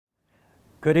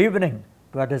Good evening,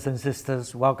 brothers and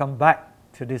sisters. Welcome back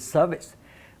to this service.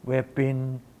 We've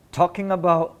been talking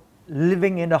about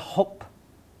living in the hope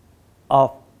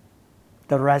of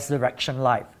the resurrection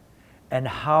life and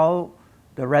how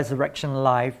the resurrection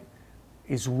life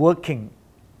is working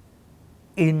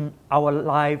in our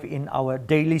life, in our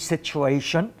daily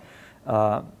situation.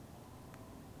 So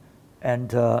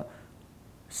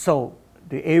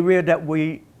the area that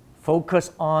we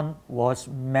focused on was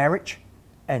marriage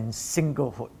and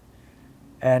singlehood.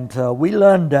 And we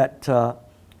learned that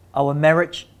our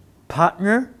marriage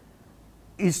partner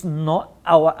is not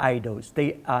our idols.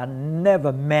 They are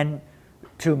never meant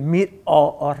to meet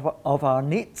all of our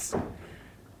needs.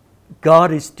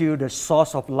 God is still the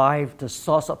source of life, the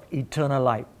source of eternal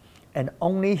life, and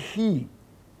only He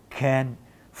can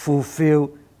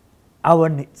fulfill our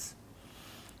needs.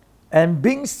 And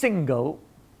being single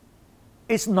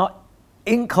is not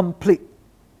incomplete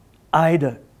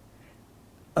either.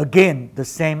 Again, the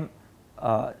same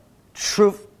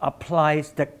truth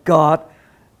applies that God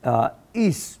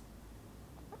is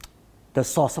the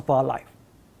source of our life.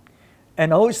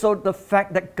 And also the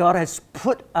fact that God has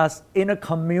put us in a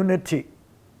community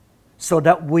so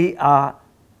that we are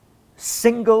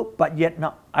single but yet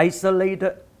not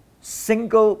isolated,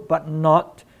 single but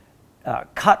not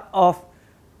cut off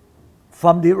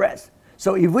from the rest.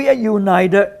 So if we are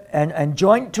united and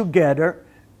joined together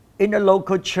in the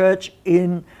local church,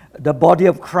 in the body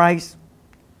of Christ,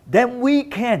 then we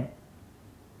can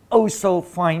also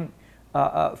find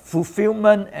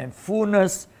fulfillment and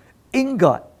fullness in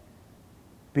God,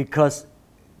 because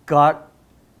God,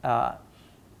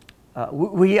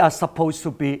 we are supposed to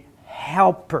be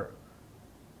helper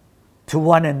to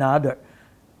one another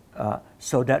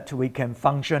so that we can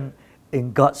function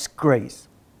in God's grace.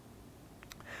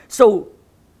 So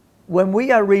when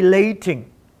we are relating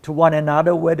to one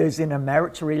another, whether it's in a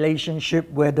marriage relationship,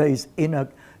 whether it's in a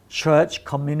church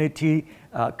community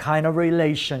kind of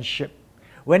relationship,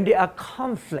 when there are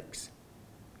conflicts,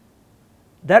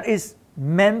 that is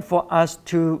meant for us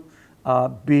to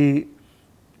be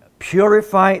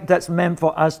purified. That's meant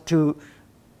for us to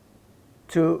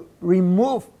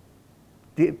remove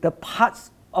the parts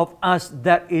of us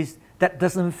that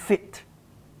doesn't fit,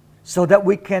 so that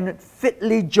we can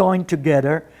fitly join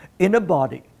together in a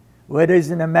body. Whether it's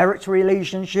in a marriage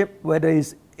relationship, whether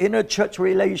it's in a church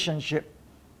relationship,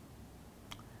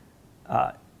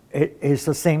 it is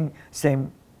the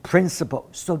same principle,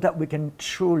 so that we can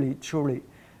truly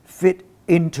fit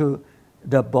into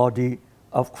the body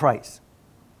of Christ.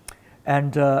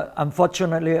 And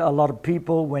unfortunately, a lot of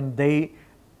people, when they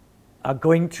are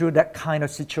going through that kind of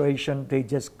situation, they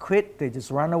just quit, they just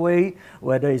run away.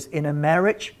 Whether it's in a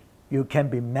marriage, you can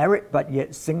be married but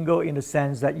yet single, in the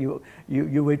sense that you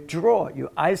withdraw,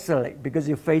 you isolate because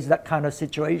you face that kind of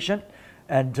situation.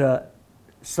 And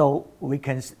so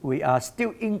we are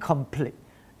still incomplete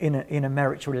in a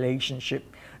marriage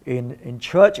relationship. In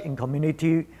church, in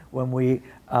community, when we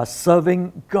are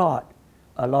serving God,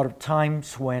 a lot of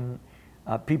times when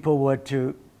people were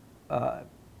to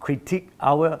critique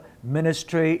our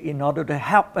ministry in order to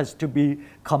help us to be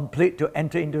complete, to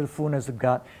enter into the fullness of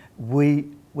God, we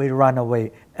run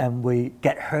away and we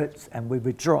get hurt and we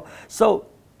withdraw. So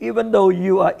even though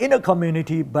you are in a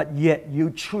community, but yet you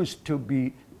choose to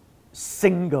be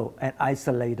single and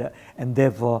isolated, and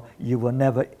therefore you will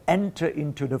never enter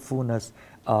into the fullness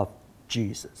of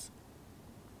Jesus.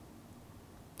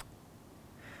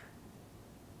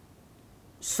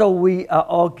 So we are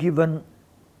all given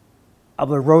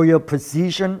our royal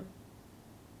position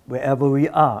wherever we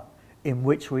are, in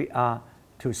which we are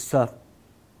to serve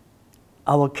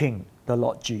our King, the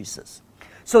Lord Jesus.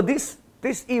 So this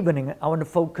evening, I want to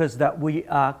focus that we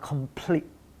are complete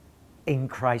in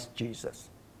Christ Jesus.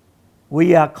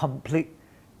 We are complete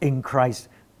in Christ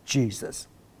Jesus.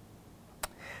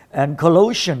 And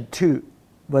Colossians 2,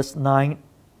 verse 9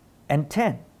 and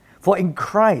 10. For in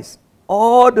Christ,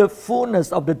 all the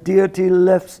fullness of the deity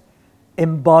lives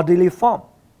in bodily form.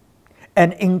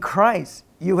 And in Christ,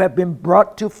 you have been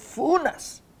brought to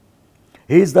fullness.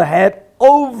 He is the head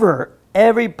over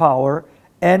every power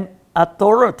and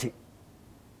authority.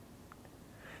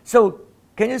 So,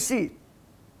 can you see?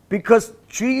 Because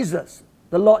Jesus,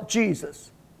 the Lord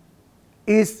Jesus,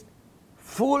 is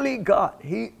fully God.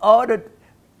 He ordered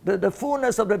the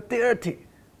fullness of the deity,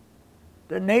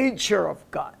 the nature of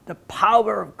God, the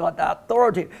power of God, the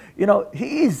authority.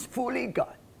 He is fully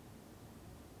God.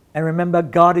 And remember,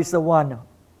 God is the one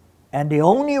and the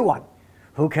only one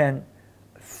who can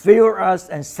fill us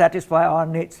and satisfy our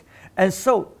needs. And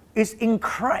so, it's in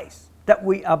Christ that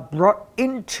we are brought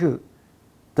into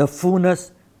the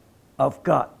fullness of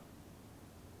God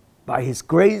By His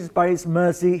grace, by His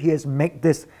mercy, He has made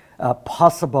this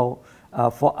possible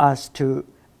for us to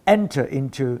enter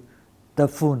into the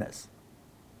fullness.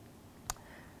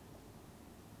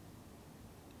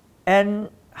 And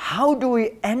how do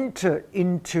we enter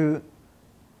into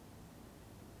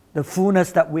the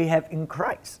fullness that we have in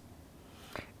Christ?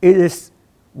 It is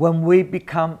when we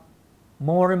become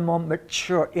more and more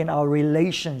mature in our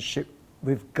relationship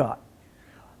with God.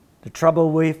 The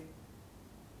trouble with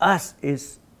us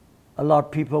is a lot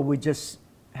of people, we just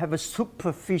have a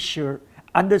superficial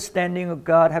understanding of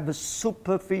God, have a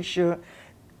superficial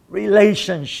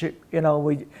relationship. You know,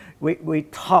 we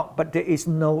talk, but there is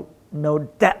no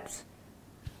depth.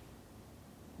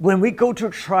 When we go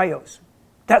through trials,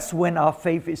 that's when our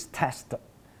faith is tested.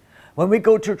 When we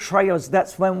go through trials,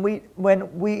 that's when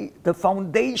the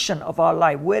foundation of our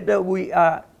life, whether we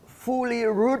are fully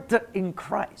rooted in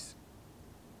Christ,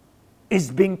 is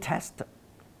being tested.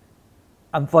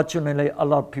 Unfortunately, a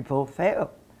lot of people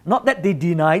fail. Not that they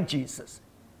deny Jesus,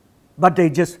 but they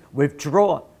just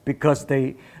withdraw because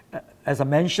they, as I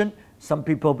mentioned, some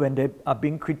people, when they are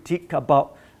being critiqued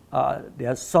about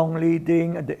their song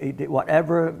leading,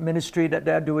 whatever ministry that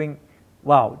they're doing,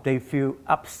 wow, they feel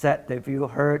upset, they feel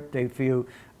hurt, they feel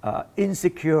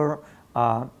insecure.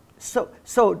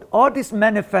 So all these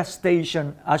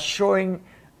manifestations are showing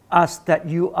us that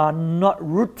you are not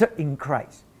rooted in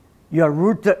Christ. You are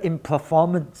rooted in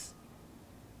performance.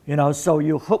 You know, so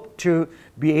you hope to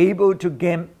be able to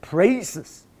gain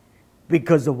praises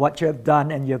because of what you have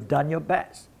done, and you have done your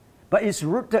best. But it's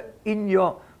rooted in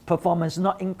your performance,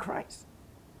 not in Christ.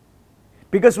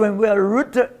 Because when we are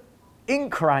rooted in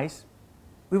Christ,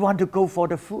 we want to go for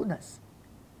the fullness.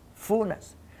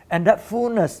 Fullness. And that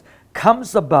fullness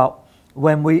comes about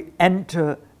when we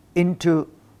enter into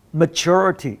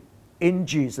maturity in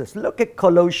Jesus. Look at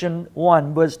Colossians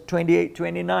 1, verse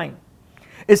 28-29.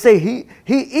 It says, He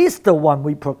is the one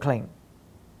we proclaim,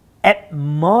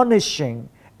 admonishing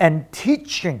and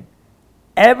teaching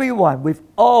everyone with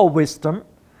all wisdom,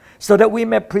 so that we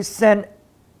may present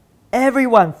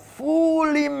everyone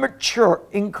fully mature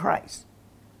in Christ.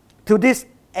 To this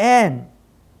end,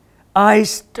 I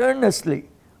earnestly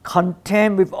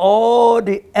contend with all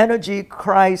the energy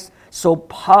Christ so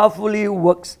powerfully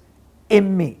works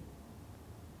in me.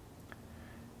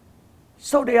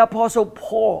 So the Apostle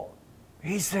Paul,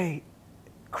 he said,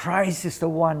 Christ is the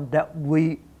one that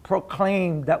we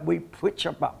proclaim, that we preach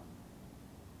about.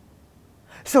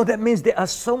 So that means there are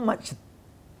so much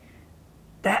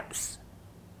depths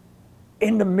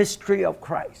in the mystery of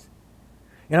Christ.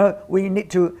 You know, we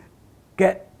need to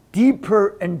get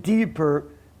deeper and deeper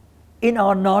in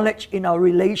our knowledge, in our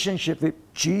relationship with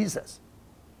Jesus.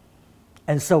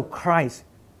 And so Christ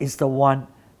is the one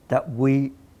that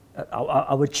we,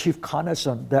 our chief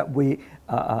cornerstone, that we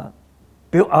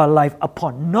build our life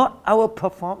upon, not our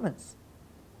performance.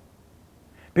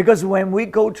 Because when we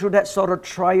go through that sort of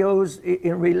trials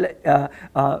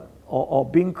or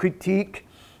being critiqued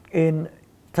in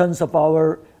terms of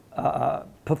our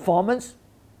performance,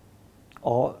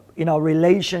 or in our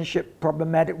relationship,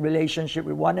 problematic relationship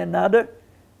with one another,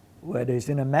 whether it's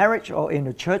in a marriage or in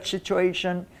a church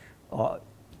situation, or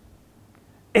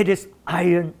it is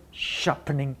iron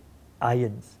sharpening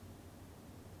irons.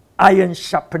 Iron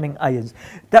sharpening irons.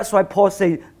 That's why Paul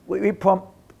says we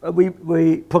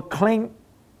proclaim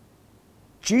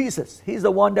Jesus. He's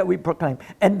the one that we proclaim.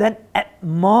 And then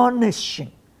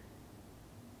admonishing.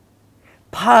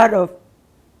 Part of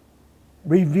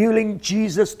revealing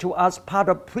Jesus to us, part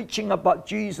of preaching about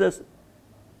Jesus,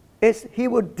 is He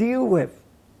will deal with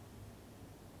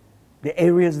the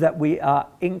areas that we are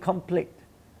incomplete,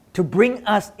 to bring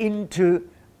us into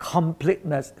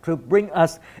completeness, to bring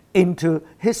us into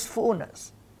His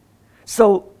fullness.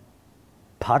 So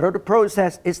part of the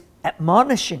process is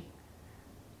admonishing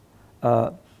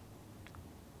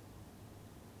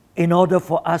in order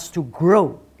for us to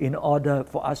grow, in order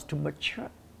for us to mature.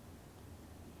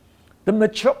 The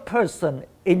mature person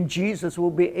in Jesus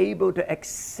will be able to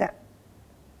accept,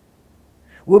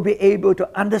 will be able to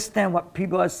understand what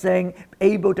people are saying,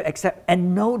 able to accept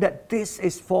and know that this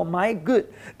is for my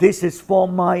good, this is for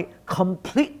my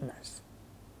completeness,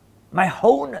 my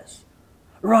wholeness,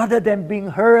 rather than being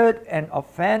hurt and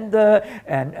offended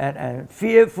and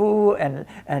fearful and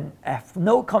have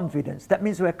no confidence. That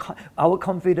means our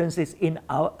confidence is in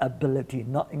our ability,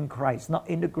 not in Christ, not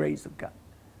in the grace of God.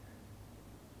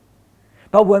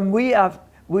 But when we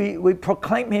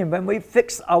proclaim Him, when we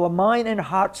fix our mind and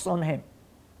hearts on Him,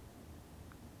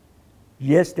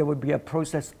 yes, there will be a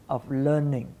process of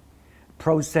learning,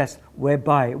 process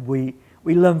whereby we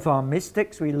learn from our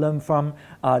mistakes, we learn from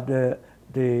the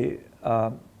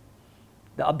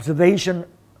the observation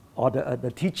or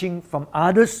the teaching from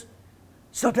others,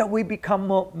 so that we become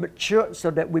more mature,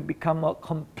 so that we become more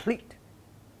complete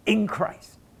in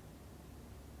Christ.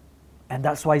 And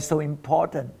that's why it's so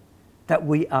important that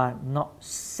we are not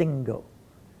single.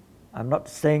 I'm not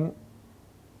saying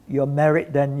you're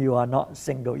married, then you are not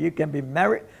single. You can be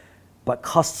married, but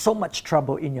cause so much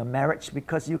trouble in your marriage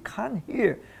because you can't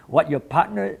hear what your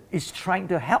partner is trying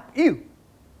to help you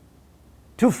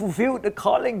to fulfill the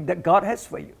calling that God has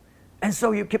for you. And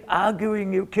so you keep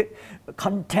arguing, you keep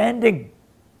contending,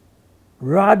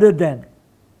 rather than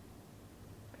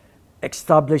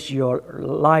establish your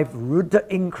life rooted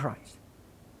in Christ.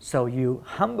 So you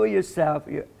humble yourself,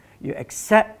 you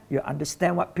accept, you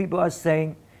understand what people are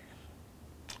saying,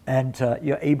 and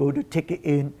you're able to take it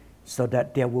in so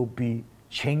that there will be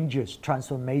changes,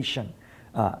 transformation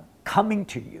coming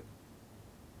to you.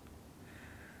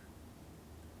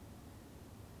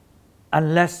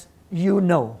 Unless you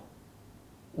know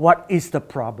what is the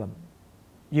problem,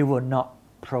 you will not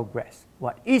progress.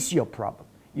 What is your problem?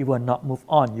 You will not move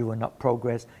on, you will not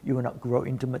progress, you will not grow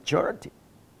into maturity.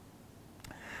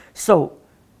 So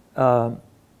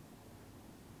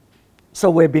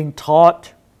we're being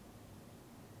taught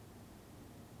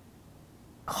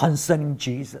concerning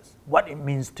Jesus, what it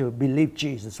means to believe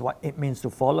Jesus, what it means to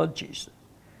follow Jesus.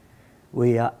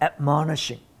 We are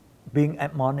admonishing, being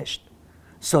admonished,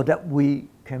 so that we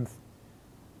can,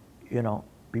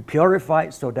 be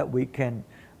purified, so that we can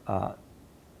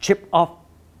chip off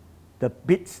the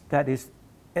bits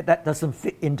that doesn't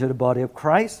fit into the body of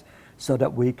Christ, so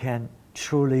that we can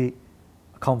truly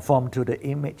conform to the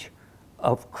image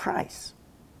of Christ.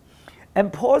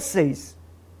 And Paul says,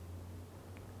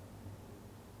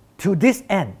 to this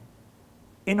end,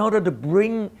 in order to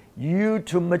bring you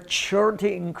to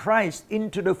maturity in Christ,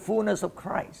 into the fullness of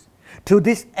Christ, to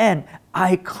this end,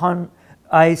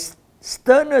 I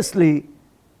strenuously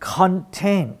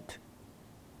contend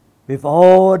with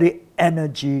all the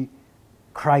energy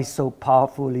Christ so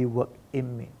powerfully worked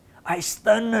in me. I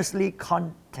strenuously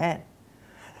contend.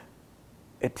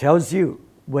 It tells you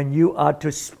when you are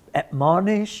to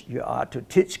admonish, you are to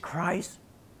teach Christ,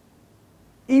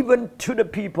 even to the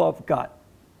people of God,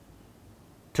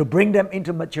 to bring them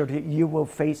into maturity, you will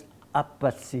face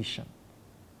opposition.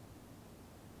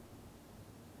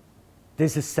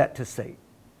 This is sad to say.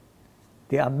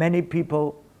 There are many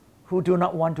people who do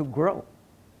not want to grow.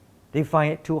 They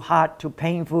find it too hard, too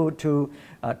painful, too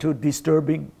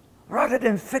disturbing. Rather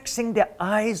than fixing their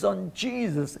eyes on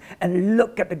Jesus and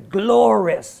look at the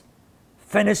glorious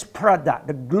finished product,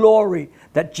 the glory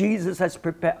that Jesus has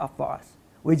prepared for us,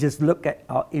 we just look at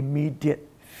our immediate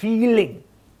feeling.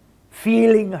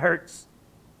 Feeling hurts.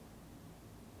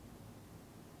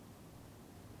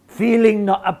 Feeling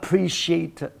not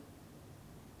appreciated.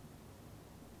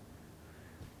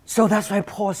 So that's why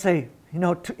Paul says,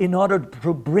 in order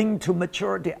to bring to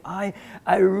maturity,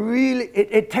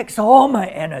 it takes all my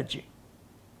energy.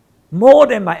 More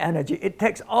than my energy. It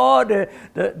takes all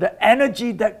the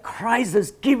energy that Christ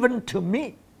has given to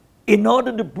me in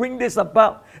order to bring this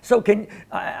about. So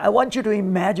I want you to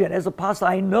imagine, as a pastor,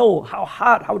 I know how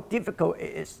hard, how difficult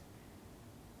it is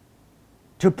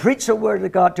to preach the word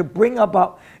of God, to bring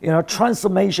about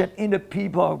transformation in the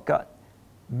people of God.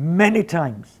 Many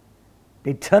times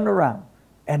they turn around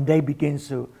and they begin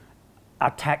to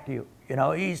attack you.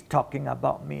 He's talking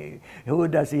about me. Who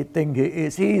does he think he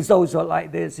is? He's also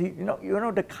like this.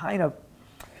 The kind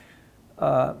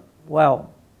of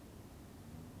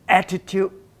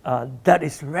attitude that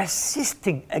is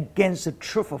resisting against the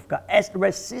truth of God, as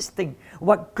resisting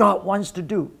what God wants to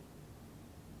do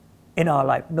in our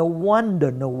life. No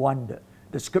wonder.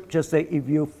 The scriptures say if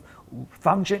you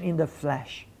function in the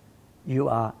flesh, you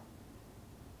are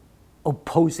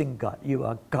opposing God. You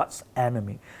are God's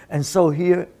enemy. And so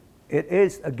here it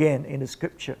is again in the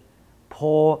scripture.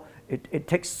 Paul, it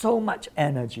takes so much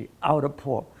energy out of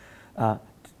Paul,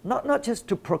 not just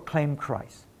to proclaim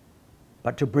Christ,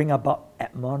 but to bring about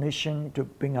admonition, to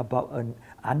bring about an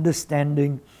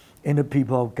understanding in the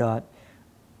people of God,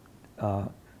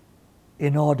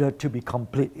 in order to be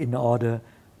complete, in order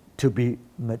to be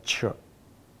mature.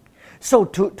 So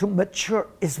to mature,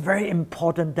 it's very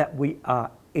important that we are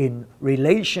in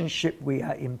relationship, we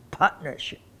are in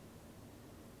partnership.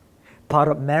 Part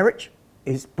of marriage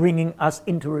is bringing us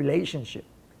into relationship,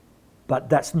 but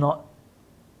that's not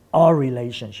our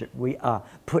relationship. We are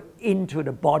put into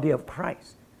the body of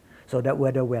Christ, so that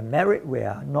whether we're married, we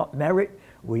are not married,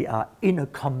 we are in a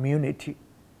community,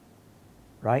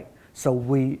 right? So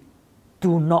we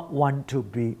do not want to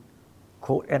be,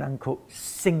 quote and unquote,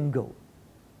 single.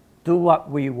 Do what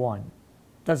we want.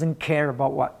 Doesn't care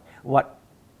about what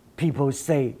people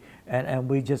say, and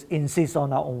we just insist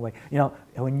on our own way.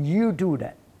 When you do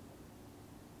that,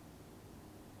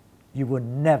 you will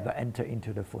never enter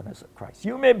into the fullness of Christ.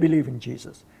 You may believe in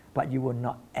Jesus, but you will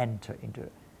not enter into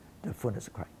the fullness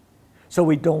of Christ. So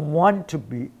we don't want to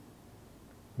be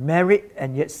married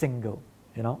and yet single,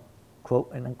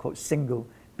 quote and unquote single,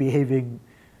 behaving,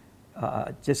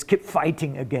 just keep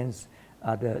fighting against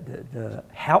the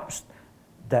helps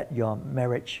that your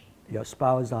marriage, your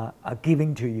spouse are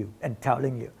giving to you and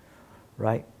telling you,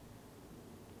 right?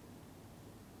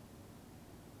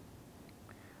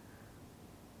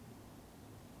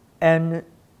 And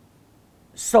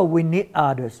so we need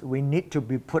others. We need to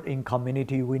be put in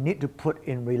community. We need to put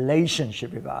in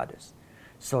relationship with others,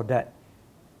 so that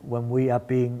when we are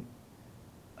being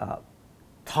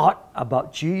taught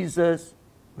about Jesus,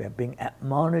 we are being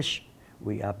admonished,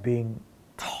 we are being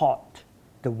taught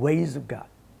the ways of God,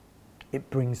 it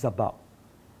brings about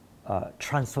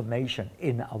transformation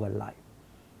in our life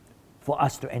for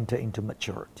us to enter into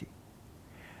maturity.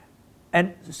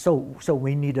 And so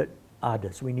we needed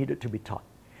others. We needed to be taught.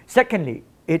 Secondly,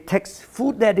 it takes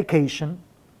full dedication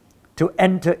to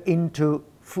enter into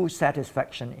full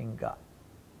satisfaction in God.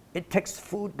 It takes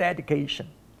full dedication.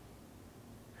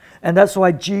 And that's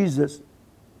why Jesus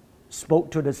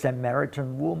spoke to the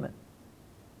Samaritan woman.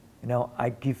 I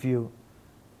give you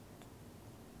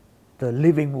the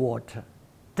living water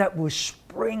that will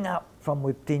spring up from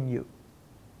within you.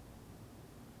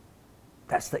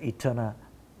 That's the eternal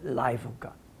life of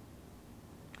God,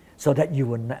 so that you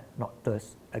will not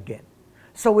thirst again.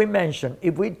 So we mentioned,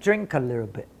 if we drink a little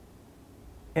bit,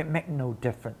 it makes no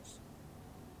difference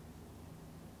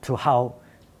to how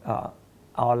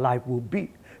our life will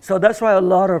be. So that's why a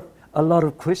lot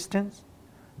of Christians,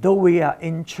 though we are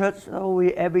in church, though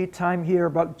we every time hear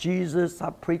about Jesus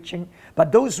are preaching,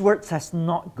 but those words has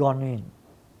not gone in.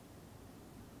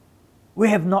 We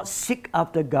have not seek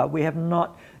after God. We have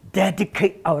not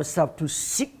dedicate ourselves to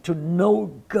seek to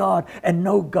know God and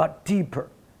know God deeper.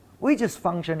 We just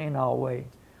function in our way.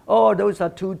 Oh, those are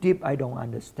too deep, I don't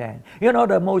understand.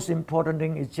 The most important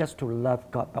thing is just to love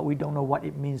God, but we don't know what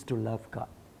it means to love God.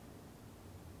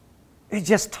 It's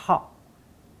just talk.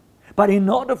 But in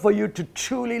order for you to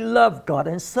truly love God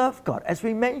and serve God, as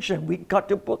we mentioned, we got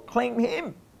to proclaim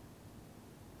Him.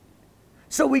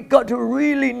 So we got to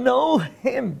really know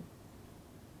Him.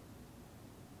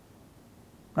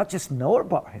 Not just know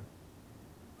about Him.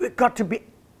 We've got to be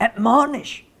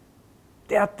admonished.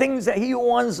 There are things that He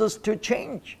wants us to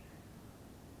change.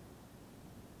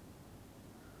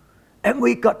 And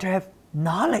we got to have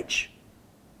knowledge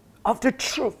of the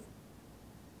truth.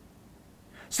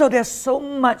 So there's so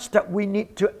much that we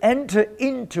need to enter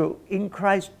into in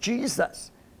Christ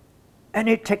Jesus. And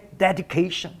it takes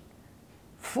dedication,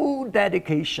 full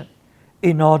dedication,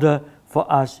 in order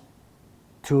for us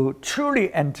to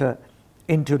truly enter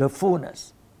into the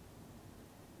fullness.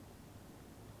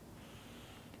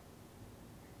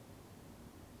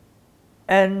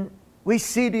 And we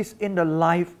see this in the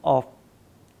life of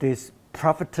this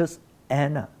prophetess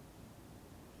Anna.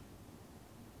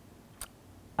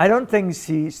 I don't think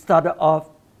she started off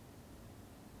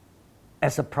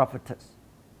as a prophetess,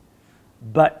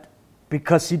 but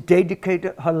because she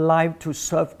dedicated her life to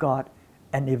serve God,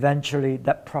 and eventually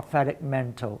that prophetic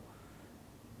mantle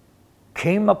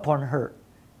came upon her,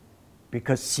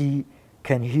 because she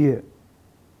can hear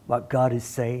what God is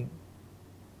saying,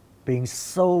 being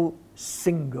so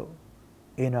single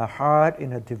in her heart, in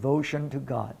her devotion to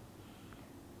God,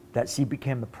 that she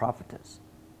became a prophetess.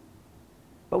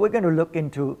 But we're going to look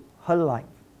into her life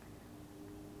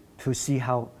to see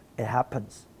how it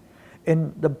happens.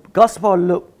 In the Gospel of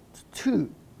Luke 2,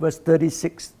 verse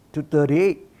 36 to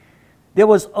 38, there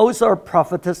was also a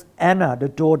prophetess Anna, the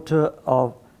daughter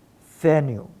of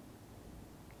Phanuel,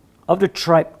 of the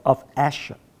tribe of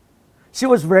Asher. She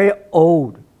was very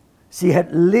old. She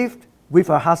had lived with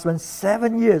her husband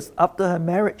 7 years after her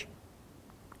marriage,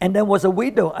 and then was a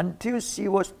widow until she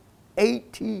was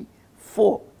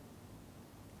 84.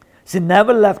 She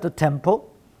never left the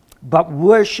temple, but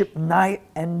worshipped night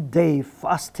and day,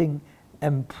 fasting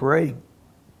and praying.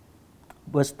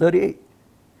 Verse 38.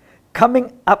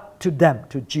 Coming up to them,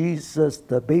 to Jesus,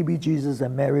 the baby Jesus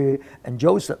and Mary and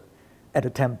Joseph at the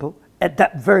temple, at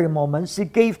that very moment, she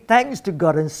gave thanks to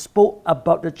God and spoke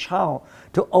about the child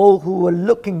to all who were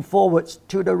looking forward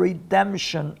to the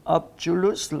redemption of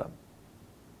Jerusalem.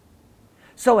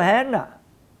 So Hannah,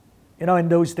 in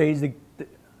those days,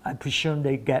 I presume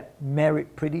they get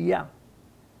married pretty young.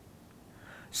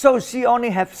 So she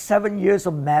only had 7 years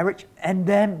of marriage and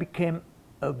then became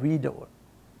a widower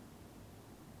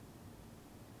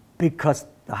because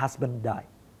the husband died.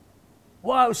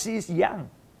 while she's young.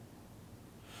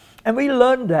 And we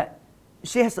learn that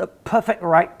she has a perfect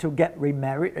right to get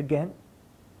remarried again.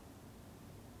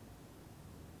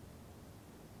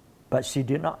 But she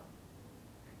did not.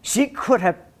 She could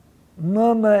have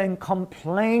murmured and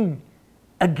complained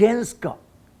against God.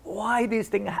 Why this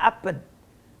thing happened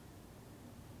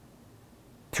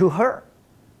to her?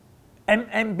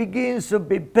 And begins to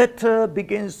be bitter,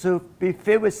 begins to be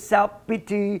filled with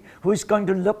self-pity, who is going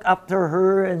to look after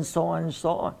her, and so on and so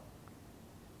on.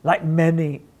 Like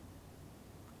many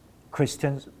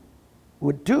Christians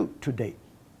would do today.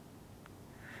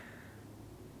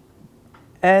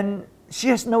 And she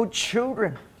has no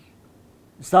children.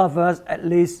 Some of us, at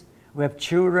least, we have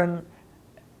children.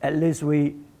 At least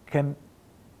we can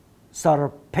sort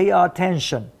of pay our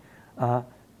attention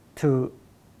to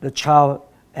the child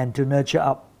and to nurture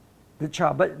up the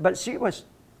child. But she was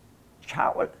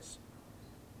childless.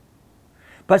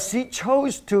 But she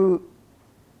chose to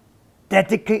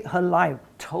dedicate her life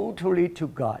totally to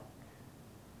God,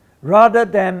 rather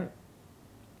than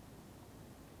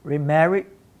remarry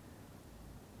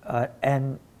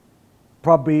and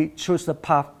probably choose the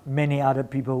path many other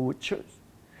people would choose.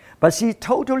 But she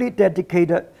totally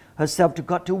dedicated herself to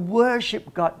God, to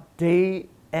worship God day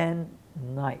and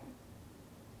night.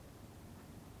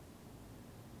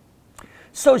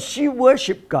 So she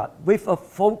worshiped God with a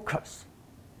focus.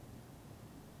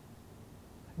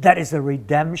 That is the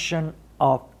redemption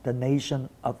of the nation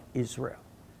of Israel.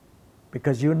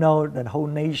 Because you know the whole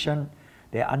nation,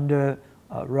 they're under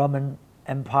Roman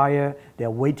Empire. They're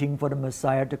waiting for the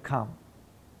Messiah to come.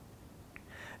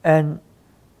 And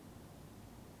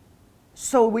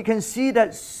so we can see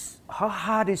that her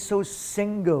heart is so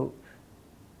single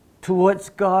towards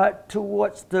God,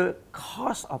 towards the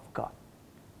cause of God,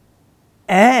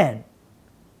 and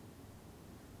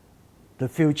the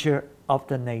future of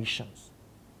the nations.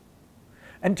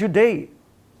 And today,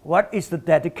 what is the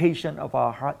dedication of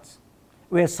our hearts?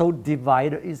 We are so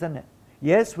divided, isn't it?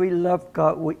 Yes, we love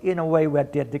God. In a way, we're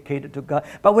dedicated to God.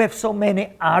 But we have so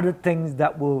many other things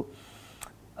that will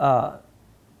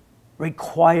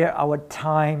require our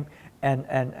time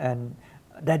and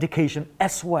dedication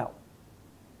as well.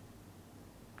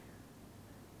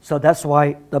 So that's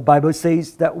why the Bible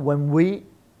says that when we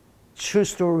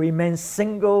choose to remain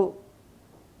single,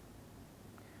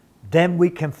 then we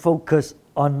can focus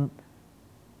on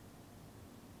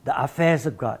the affairs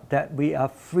of God, that we are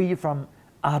free from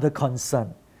other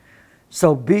concern.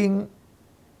 So being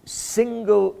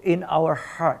single in our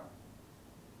heart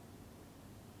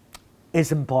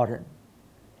is important,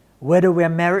 whether we are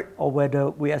married or whether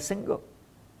we are single.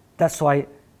 That's why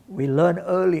we learned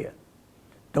earlier,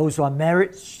 those who are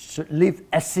married should live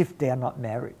as if they are not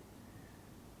married,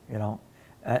 you know,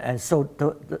 and so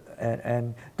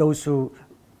and those who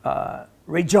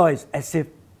rejoice as if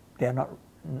they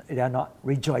are not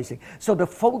rejoicing. So the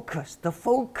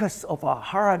focus of our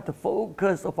heart, the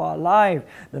focus of our life,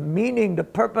 the meaning, the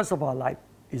purpose of our life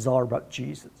is all about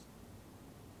Jesus.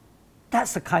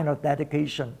 That's the kind of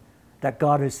dedication that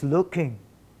God is looking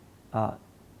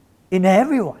in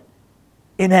everyone,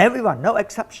 no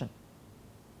exception.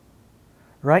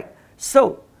 Right?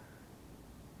 So,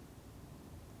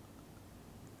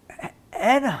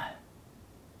 Anna,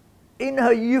 in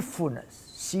her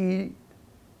youthfulness, she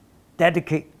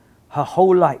dedicated her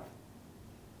whole life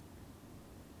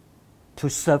to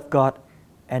serve God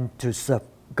and to serve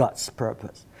God's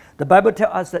purpose. The Bible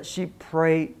tells us that she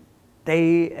prayed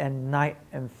day and night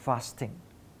and fasting.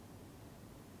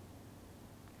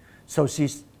 So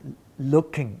she's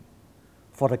looking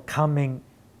for the coming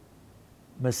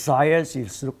Messiah.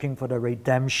 She's looking for the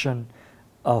redemption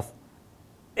of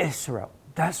Israel.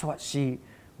 That's what she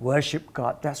worshiped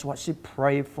God. That's what she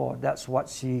prayed for. That's what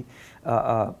she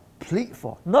pleaded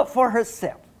for. Not for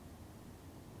herself.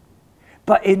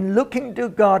 But in looking to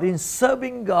God, in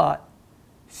serving God,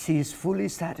 she is fully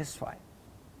satisfied.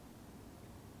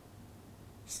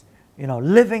 You know,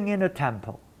 living in a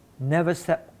temple, never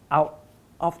step out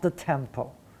of the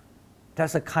temple.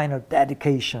 That's a kind of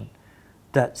dedication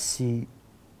that she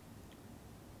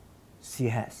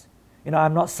has. You know,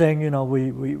 I'm not saying, you know,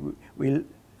 we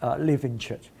live in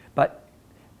church, but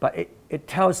it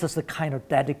tells us the kind of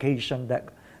dedication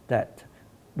that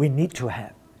we need to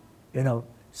have. You know,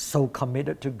 so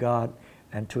committed to God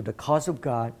and to the cause of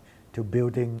God, to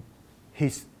building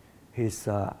His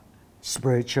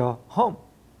spiritual home.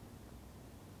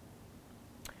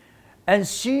 And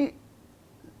she's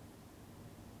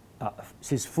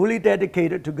fully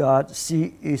dedicated to God.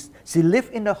 She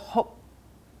lived in the hope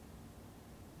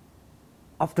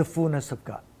of the fullness of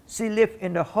God. She lived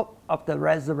in the hope of the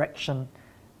resurrection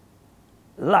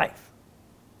life.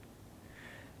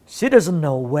 She doesn't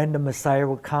know when the Messiah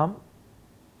will come.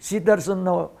 She doesn't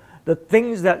know the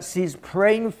things that she's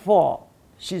praying for,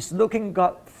 she's looking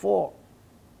God for,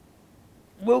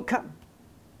 will come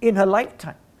in her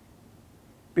lifetime.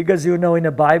 Because in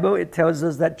the Bible, it tells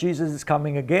us that Jesus is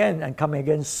coming again and coming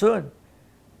again soon.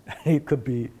 It could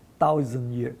be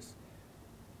 1,000 years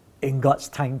in God's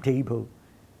timetable.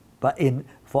 But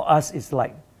for us, it's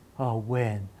like, oh,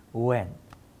 when?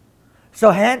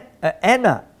 So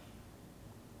Anna,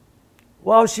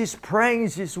 while she's praying,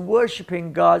 she's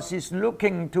worshiping God, she's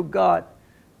looking to God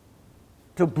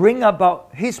to bring about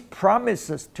His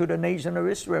promises to the nation of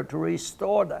Israel, to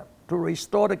restore them, to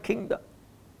restore the kingdom.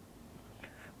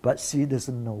 But she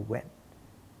doesn't know when.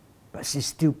 But she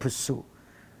still pursues,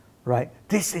 right?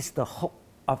 This is the hope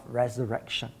of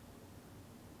resurrection.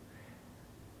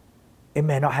 It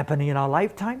may not happen in our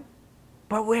lifetime,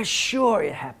 but we're sure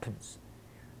it happens.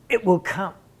 It will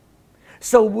come.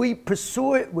 So we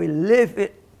pursue it, we live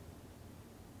it,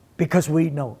 because we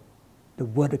know the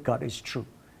Word of God is true.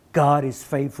 God is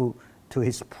faithful to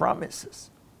His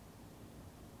promises.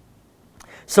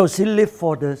 So she lived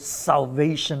for the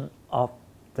salvation of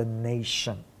the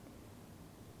nation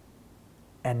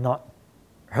and not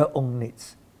her own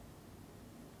needs.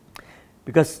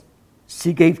 Because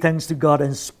she gave thanks to God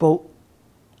and spoke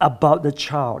about the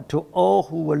child to all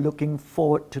who were looking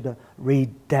forward to the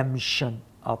redemption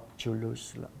of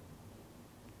Jerusalem.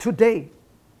 Today,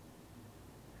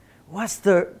 what's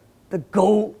the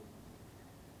goal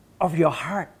of your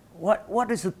heart? What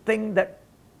is the thing that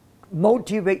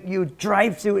motivates you,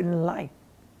 drives you in life?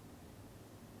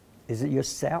 Is it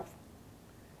yourself?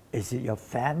 Is it your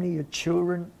family, your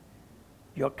children,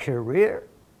 your career?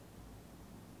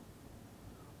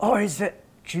 Or is it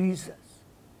Jesus?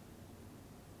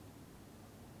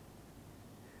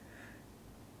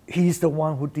 He's the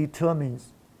one who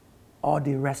determines all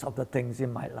the rest of the things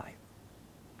in my life.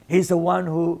 He's the one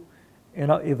who,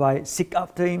 if I seek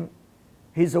after Him,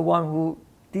 He's the one who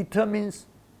determines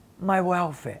my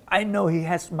welfare. I know He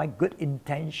has my good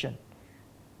intention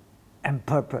and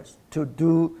purpose to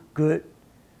do good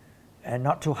and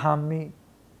not to harm me.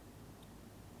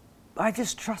 I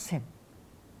just trust Him.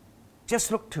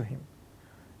 Just look to Him.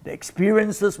 The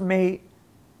experiences may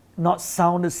not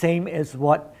sound the same as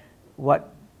what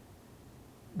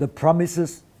the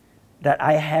promises that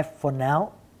I have for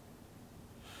now,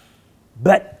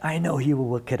 but I know He will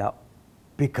work it out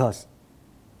because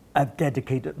I've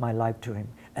dedicated my life to Him.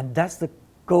 And that's the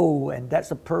goal, and that's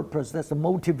the purpose, that's the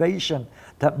motivation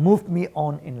that moved me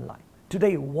on in life.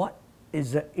 Today, what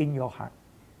is it in your heart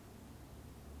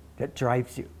that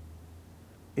drives you?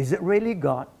 Is it really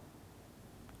God?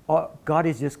 Or God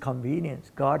is just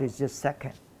convenience? God is just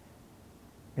second?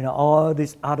 All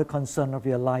this other concern of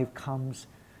your life comes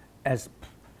as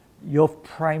your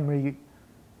primary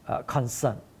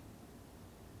concern.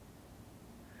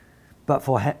 But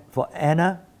for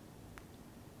Anna,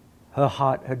 her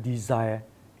heart, her desire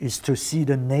is to see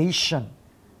the nation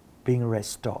being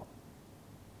restored.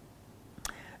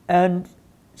 And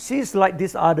she's like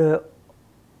this other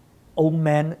old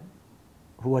man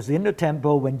who was in the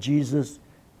temple when Jesus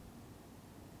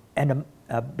and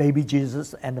the baby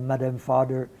Jesus and the mother and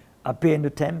father appear in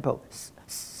the temple.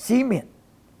 Simeon.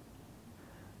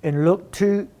 In Luke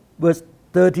 2, verse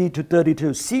 30 to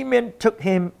 32, Simeon took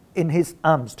him in his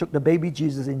arms, took the baby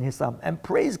Jesus in his arms, and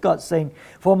praised God, saying,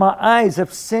 "For my eyes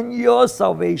have seen your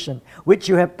salvation, which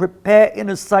you have prepared in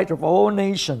the sight of all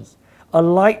nations, a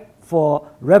light for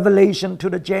revelation to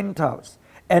the Gentiles,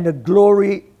 and the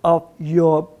glory of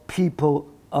your people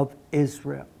of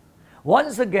Israel."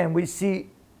 Once again, we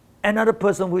see another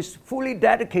person who is fully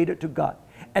dedicated to God.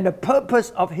 And the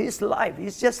purpose of his life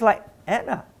is just like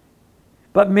Anna.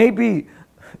 But maybe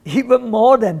even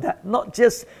more than that, not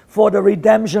just for the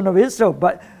redemption of Israel,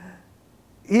 but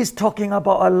he's talking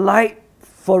about a light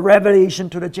for revelation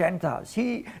to the Gentiles.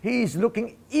 He is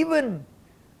looking even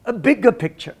a bigger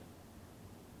picture.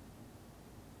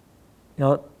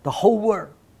 The whole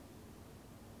world,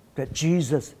 that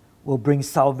Jesus will bring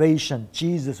salvation.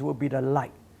 Jesus will be the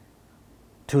light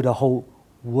to the whole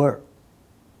world.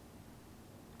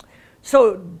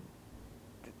 So,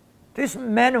 these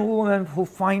men and women who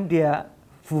find their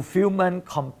fulfillment,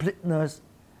 completeness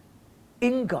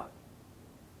in God,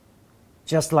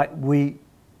 just like we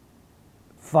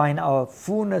find our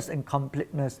fullness and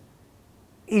completeness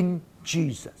in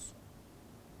Jesus,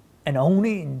 and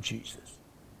only in Jesus.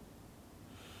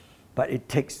 But it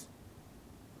takes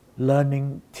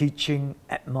learning, teaching,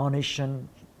 admonition,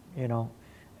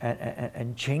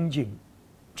 and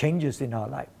changes in our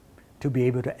life to be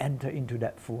able to enter into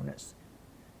that fullness,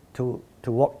 to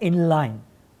walk in line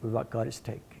with what God is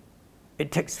taking.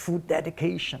 It takes full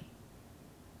dedication.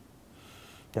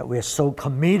 That we are so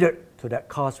committed to that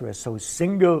cause, we are so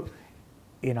single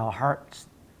in our hearts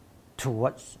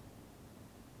towards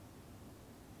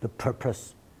the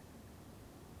purpose,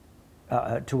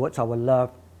 towards our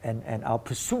love and our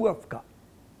pursuit of God.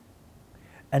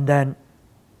 And then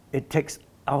it takes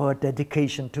our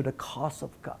dedication to the cause of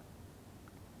God.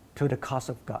 To the cause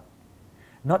of God.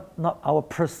 Not our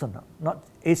personal.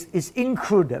 It's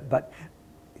included, but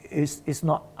it's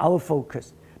not our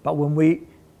focus. But when we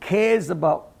cares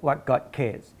about what God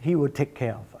cares, He will take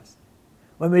care of us.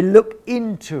 When we look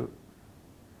into,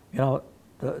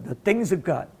 the things of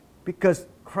God, because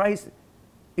Christ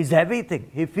is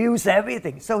everything. He feels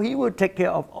everything. So He will take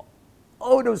care of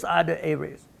all those other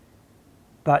areas.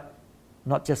 But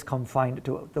not just confined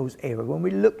to those areas. When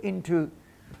we look into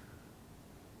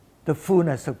the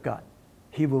fullness of God,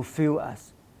 He will fill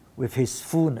us with His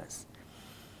fullness.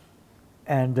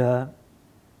 And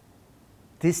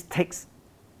this takes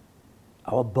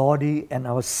our body and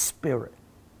our spirit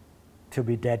to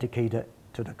be dedicated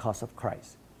to the cause of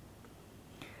Christ.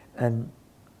 And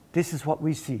this is what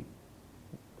we see.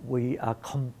 We are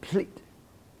complete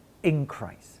in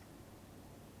Christ.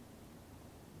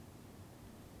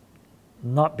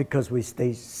 Not because we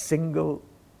stay single,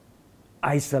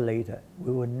 isolated.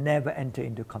 We will never enter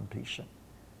into completion.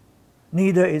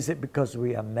 Neither is it because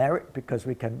we are married, because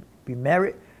we can be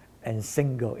married and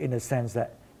single in the sense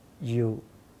that you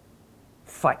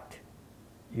fight,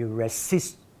 you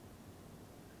resist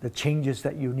the changes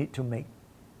that you need to make.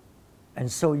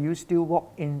 And so you still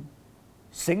walk in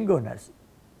singleness,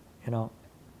 your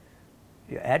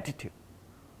attitude.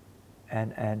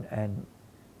 And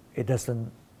it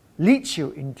doesn't lead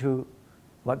you into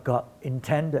what God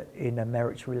intended in a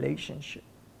marriage relationship.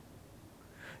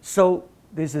 So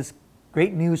this is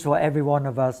great news for every one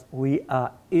of us. We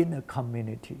are in a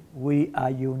community. We are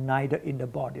united in the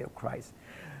body of Christ.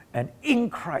 And in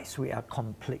Christ we are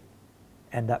complete.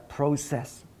 And that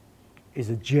process is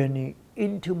a journey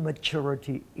into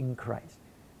maturity in Christ.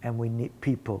 And we need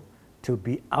people to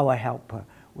be our helper.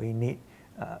 We need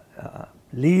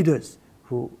leaders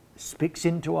who speaks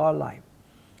into our life.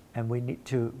 And we need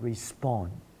to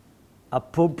respond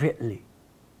appropriately.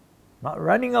 Not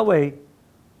running away,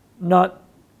 not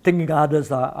thinking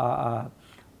others are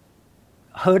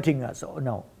hurting us.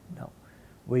 No.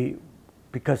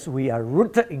 Because we are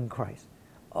rooted in Christ.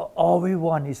 All we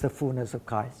want is the fullness of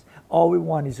Christ. All we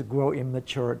want is to grow in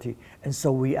maturity. And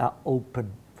so we are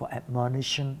open for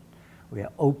admonition. We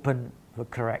are open for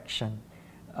correction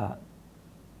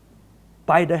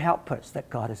by the helpers that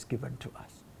God has given to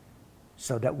us,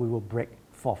 so that we will break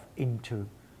forth into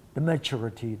the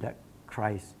maturity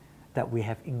that we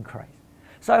have in Christ.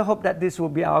 So I hope that this will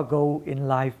be our goal in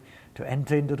life, to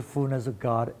enter into the fullness of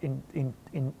God,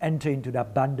 enter into the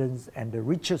abundance and the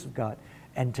riches of God,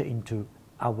 enter into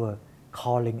our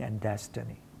calling and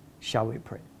destiny. Shall we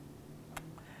pray?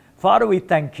 Father, we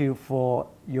thank you for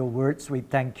your words. We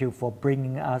thank you for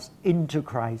bringing us into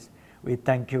Christ. We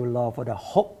thank you, Lord, for the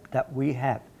hope that we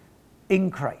have in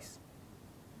Christ,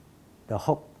 the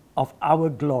hope of our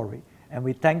glory. And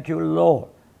we thank you, Lord,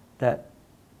 that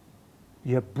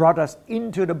you have brought us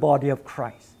into the body of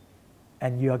Christ.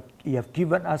 And you have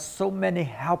given us so many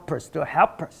helpers to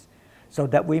help us, so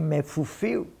that we may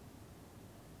fulfill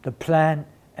the plan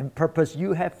and purpose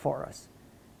you have for us.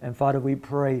 And Father, we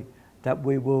pray that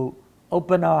we will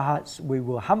open our hearts, we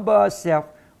will humble ourselves,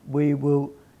 we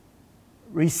will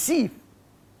receive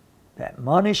the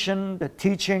admonition, the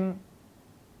teaching,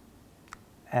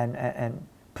 and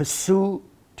pursue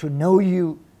to know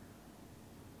you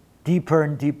deeper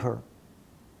and deeper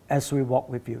as we walk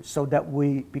with you, so that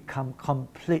we become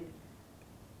complete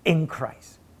in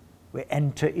Christ. We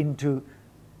enter into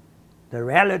the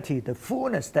reality, the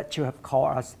fullness that you have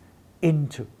called us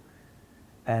into,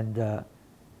 and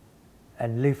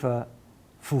live a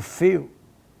fulfilled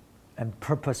and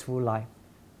purposeful life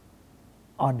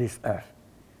on this earth.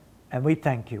 And we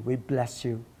thank you, we bless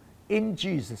you in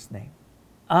Jesus' name.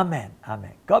 Amen.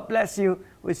 Amen. God bless you.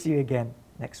 We'll see you again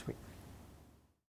next week.